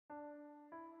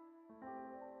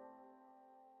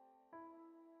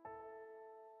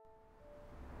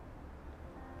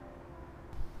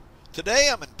Today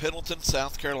I'm in Pendleton,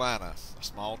 South Carolina, a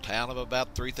small town of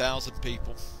about 3,000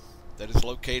 people that is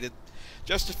located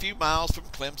just a few miles from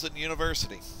Clemson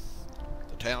University.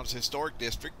 The town's historic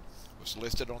district was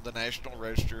listed on the National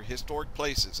Register of Historic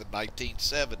Places in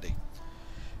 1970,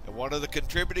 and one of the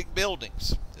contributing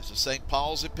buildings is the St.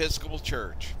 Paul's Episcopal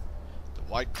Church. The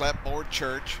white clapboard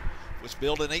church was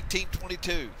built in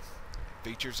 1822 and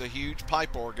features a huge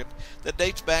pipe organ that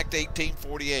dates back to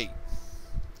 1848.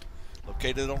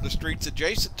 Located on the streets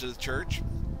adjacent to the church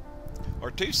are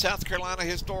two South Carolina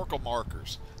historical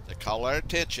markers that call our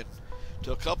attention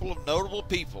to a couple of notable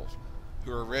people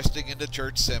who are resting in the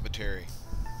church cemetery.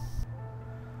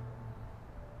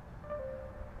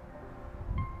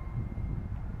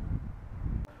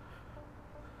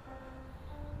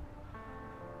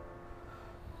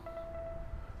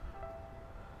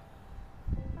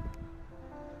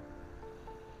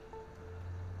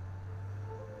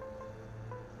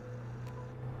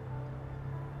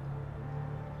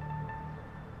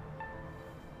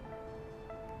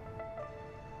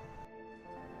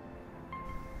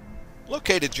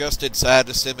 Located just inside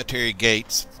the cemetery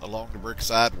gates along the brick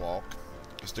sidewalk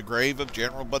is the grave of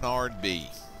General Barnard B.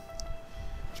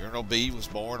 General B was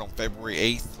born on February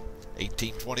 8,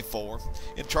 1824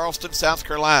 in Charleston, South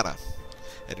Carolina,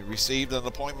 and he received an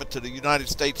appointment to the United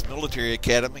States Military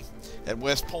Academy at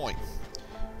West Point,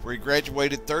 where he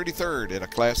graduated 33rd in a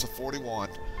class of 41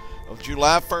 on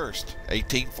July 1,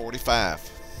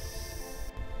 1845.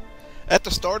 At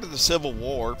the start of the Civil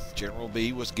War, General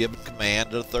B was given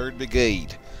command of the 3rd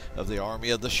Brigade of the Army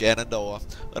of the Shenandoah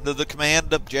under the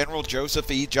command of General Joseph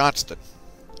E. Johnston.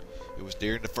 It was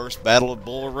during the First Battle of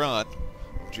Bull Run,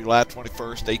 on July 21,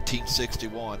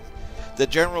 1861, that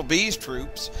General B's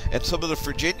troops and some of the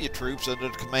Virginia troops under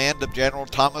the command of General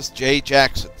Thomas J.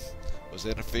 Jackson was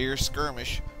in a fierce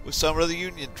skirmish with some of the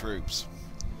Union troops.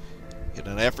 In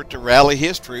an effort to rally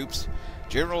his troops,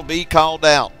 General B called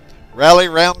out, "Rally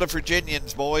round the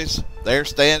Virginians, boys. There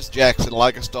stands Jackson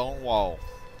like a stone wall."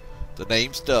 The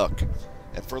name stuck,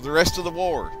 and for the rest of the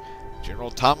war,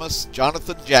 General Thomas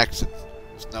Jonathan Jackson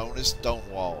was known as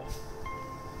Stonewall.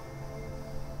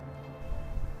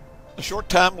 A short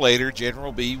time later,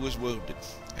 General B was wounded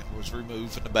and was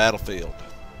removed from the battlefield.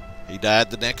 He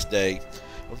died the next day,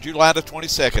 on July the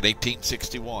 22nd,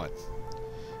 1861.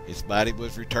 His body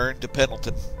was returned to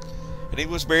Pendleton, and he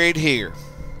was buried here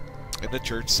in the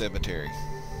church cemetery.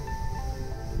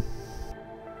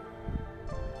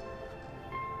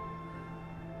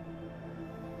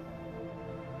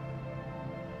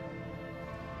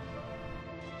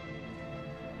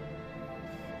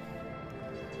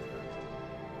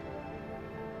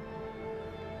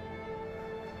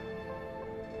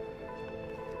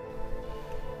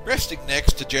 Resting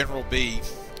next to General B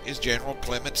is General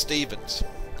Clement Stevens,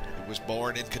 who was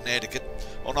born in Connecticut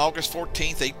on August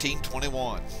 14,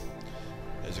 1821.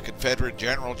 As a Confederate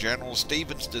general, General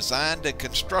Stevens designed and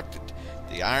constructed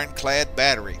the ironclad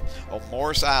battery on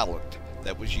Morris Island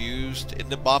that was used in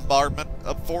the bombardment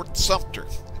of Fort Sumter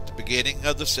at the beginning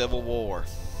of the Civil War.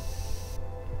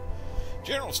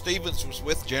 General Stevens was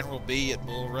with General B at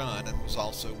Bull Run and was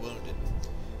also wounded,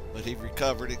 but he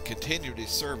recovered and continued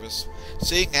his service,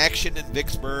 seeing action in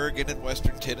Vicksburg and in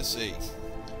western Tennessee.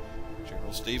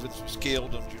 General Stevens was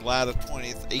killed on July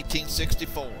 20th,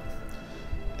 1864.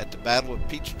 At the Battle of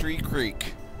Peachtree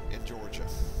Creek in Georgia.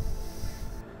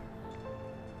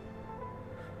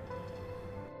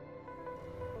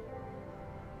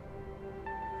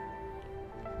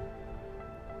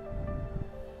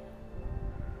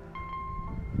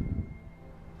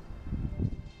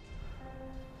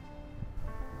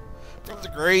 From the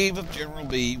grave of General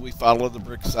B, we follow the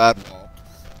brick sidewalk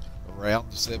around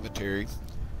the cemetery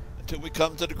until we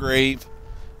come to the grave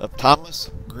of Thomas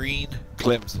Green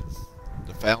Clemson,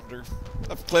 the founder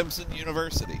of Clemson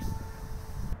University.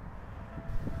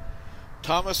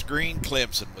 Thomas Green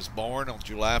Clemson was born on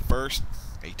July 1st,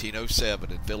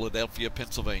 1807 in Philadelphia,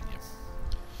 Pennsylvania.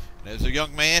 And as a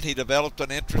young man, he developed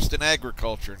an interest in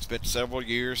agriculture and spent several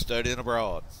years studying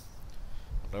abroad.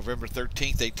 On November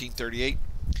 13th, 1838,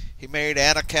 he married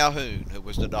Anna Calhoun, who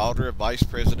was the daughter of Vice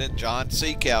President John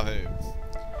C. Calhoun.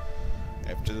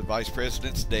 After the Vice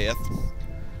President's death,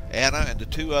 Anna and the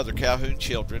two other Calhoun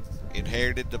children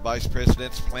inherited the Vice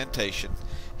President's plantation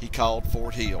he called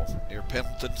Fort Hill, near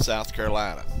Pendleton, South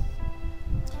Carolina.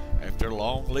 After a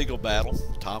long legal battle,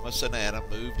 Thomas and Anna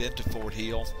moved into Fort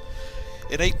Hill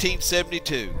in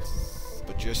 1872,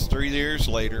 but just 3 years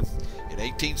later, in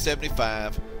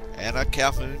 1875, Anna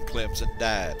Calhoun Clemson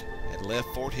died and left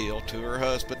Fort Hill to her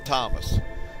husband Thomas,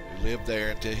 who lived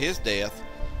there until his death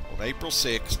on April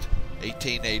 6,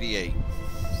 1888.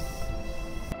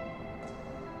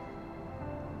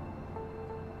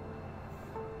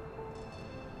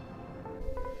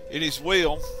 In his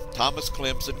will, Thomas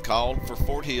Clemson called for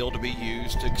Fort Hill to be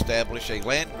used to establish a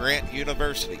land-grant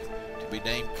university to be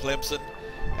named Clemson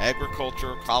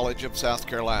Agricultural College of South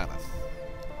Carolina.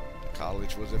 The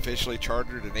college was officially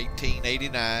chartered in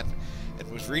 1889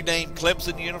 and was renamed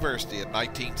Clemson University in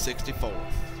 1964.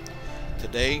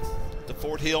 Today, the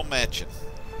Fort Hill Mansion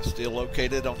is still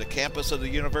located on the campus of the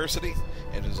university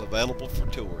and is available for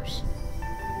tours.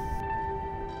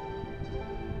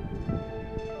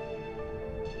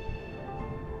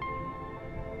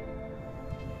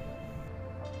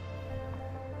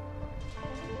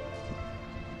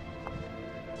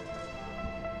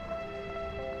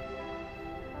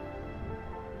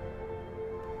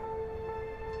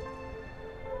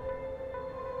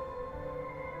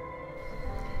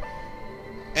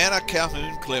 Anna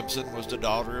Calhoun Clemson was the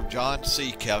daughter of John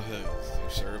C. Calhoun, who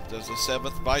served as the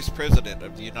 7th Vice President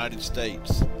of the United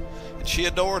States. And she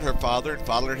adored her father and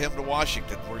followed him to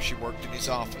Washington, where she worked in his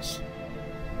office.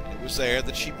 And it was there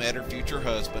that she met her future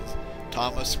husband,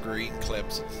 Thomas Green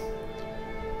Clemson.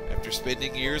 After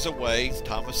spending years away,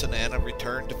 Thomas and Anna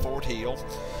returned to Fort Hill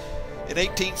in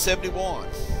 1871.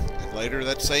 And later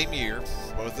that same year,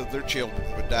 both of their children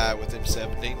would die within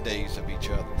 17 days of each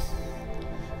other.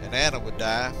 And Anna would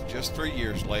die just 3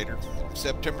 years later, on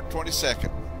September 22nd,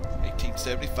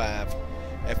 1875,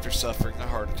 after suffering a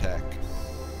heart attack.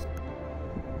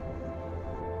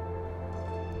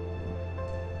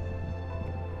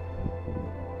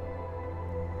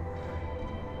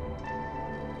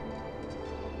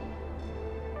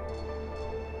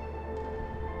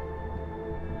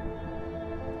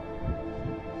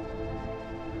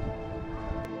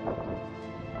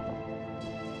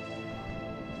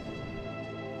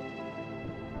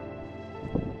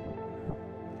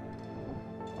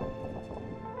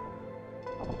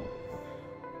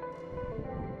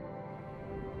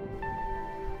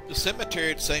 The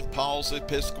cemetery at St.PAULS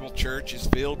Episcopal Church is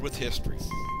filled with history.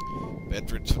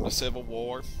 Veterans from the Civil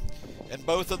War and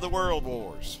both of the World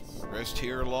Wars rest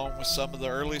here along with some of the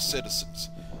early citizens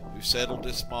who settled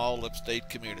this small upstate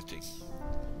community.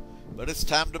 But it's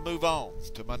time to move on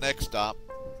to my next stop,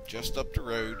 just up the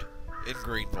road in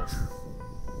Greenville.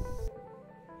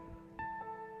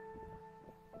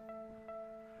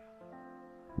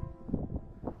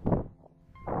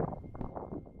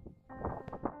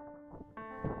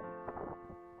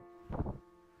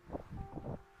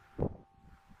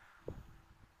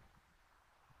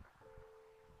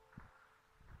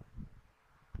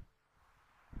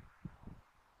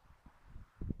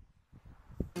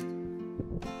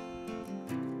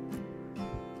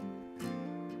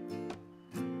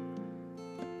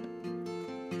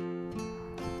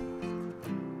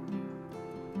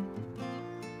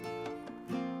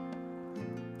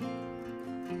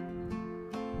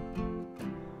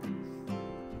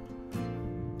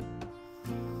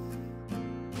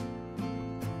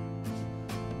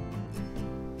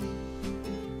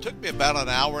 It took me about an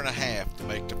hour and a half to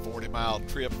make the 40-mile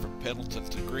trip from Pendleton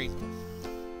to Greenville.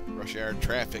 Rush hour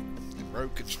traffic and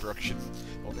road construction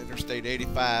on Interstate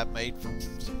 85 made for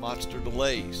some monster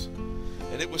delays,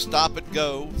 and it was stop and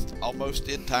go almost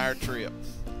the entire trip.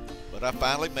 But I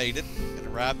finally made it and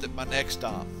arrived at my next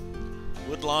stop,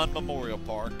 Woodlawn Memorial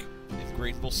Park in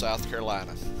Greenville, South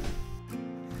Carolina.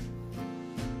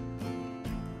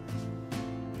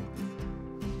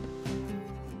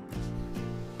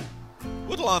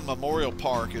 Woodlawn Memorial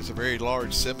Park is a very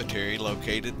large cemetery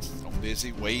located on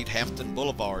busy Wade Hampton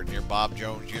Boulevard near Bob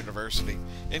Jones University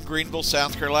in Greenville,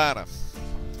 South Carolina.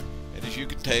 And as you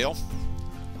can tell,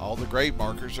 all the grave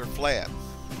markers are flat.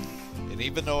 And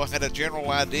even though I had a general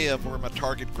idea of where my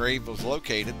target grave was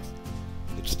located,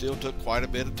 it still took quite a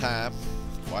bit of time,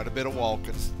 quite a bit of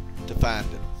walking to find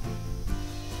it.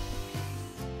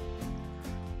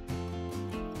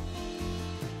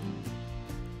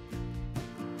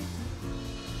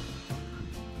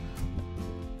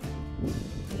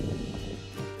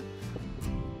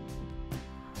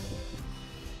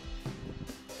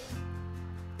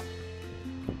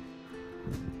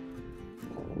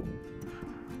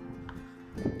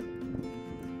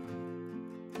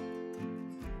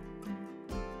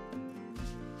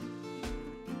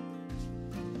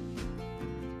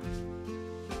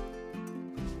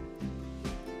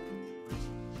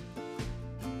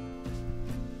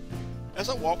 As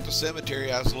I walked the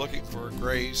cemetery, I was looking for a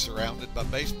grave surrounded by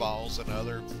baseballs and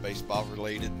other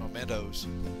baseball-related mementos,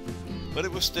 but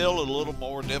it was still a little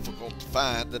more difficult to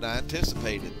find than I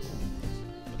anticipated.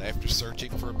 But after searching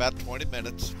for about 20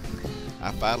 minutes,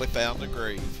 I finally found the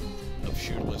grave of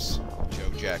Shoeless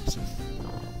Joe Jackson.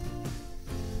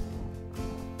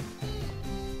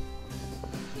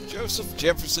 Joseph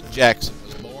Jefferson Jackson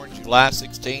was born July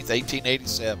 16,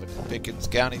 1887, in Pickens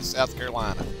County, South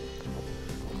Carolina.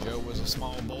 When Joe was a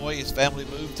small boy, his family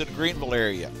moved to the Greenville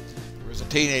area. As a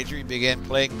teenager, he began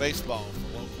playing baseball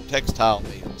for local textile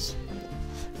mills.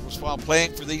 It was while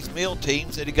playing for these mill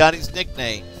teams that he got his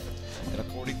nickname. And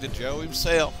according to Joe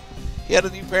himself, he had a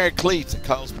new pair of cleats that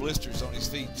caused blisters on his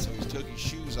feet, so he took his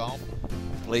shoes off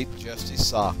and played just his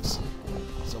socks.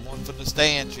 Someone from the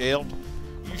stands yelled,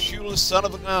 "You shoeless son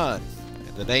of a gun!"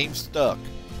 and the name stuck.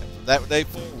 And from that day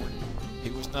forward, he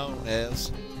was known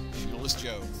as Shoeless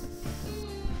Joe.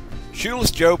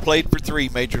 Shoeless Joe played for 3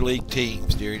 major league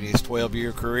teams during his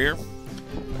 12-year career,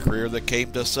 a career that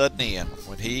came to a sudden end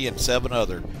when he and 7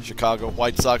 other Chicago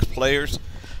White Sox players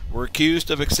were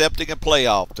accused of accepting a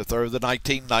playoff to throw the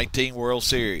 1919 World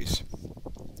Series.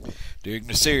 During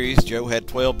the series, Joe had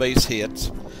 12 base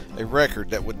hits, a record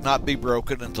that would not be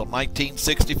broken until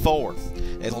 1964,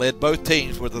 and led both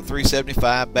teams with a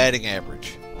 .375 batting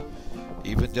average.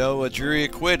 Even though a jury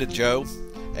acquitted Joe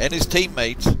and his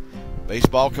teammates,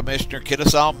 Baseball Commissioner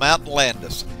Kennesaw Mountain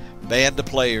Landis banned the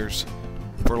players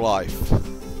for life.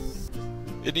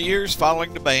 In the years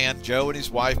following the ban, Joe and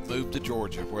his wife moved to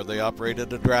Georgia, where they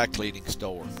operated a dry cleaning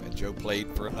store, and Joe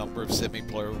played for a number of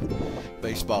semi-pro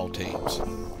baseball teams.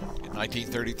 In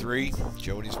 1933,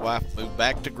 Joe and his wife moved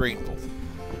back to Greenville,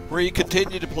 where he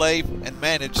continued to play and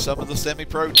manage some of the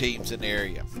semi-pro teams in the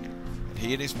area. And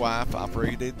he and his wife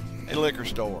operated a liquor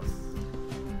store.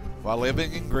 While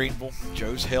living in Greenville,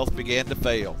 Joe's health began to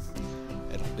fail,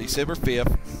 and on December 5,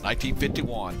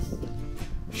 1951,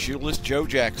 Shoeless Joe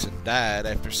Jackson died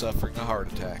after suffering a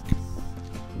heart attack.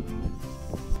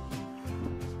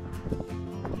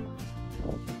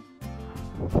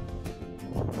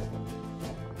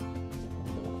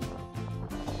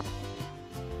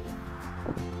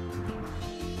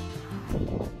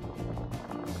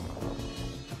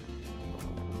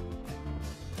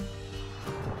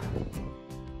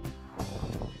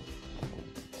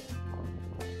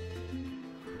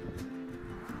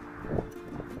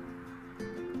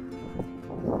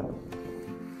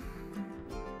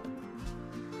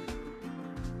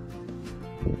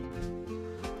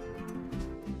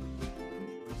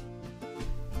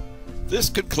 This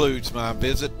concludes my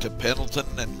visit to Pendleton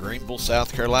and Greenville,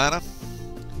 South Carolina.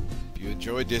 If you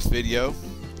enjoyed this video,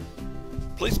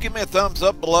 please give me a thumbs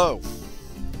up below.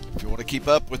 If you want to keep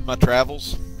up with my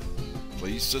travels,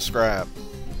 please subscribe.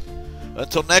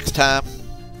 Until next time,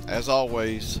 as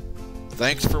always,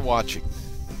 thanks for watching.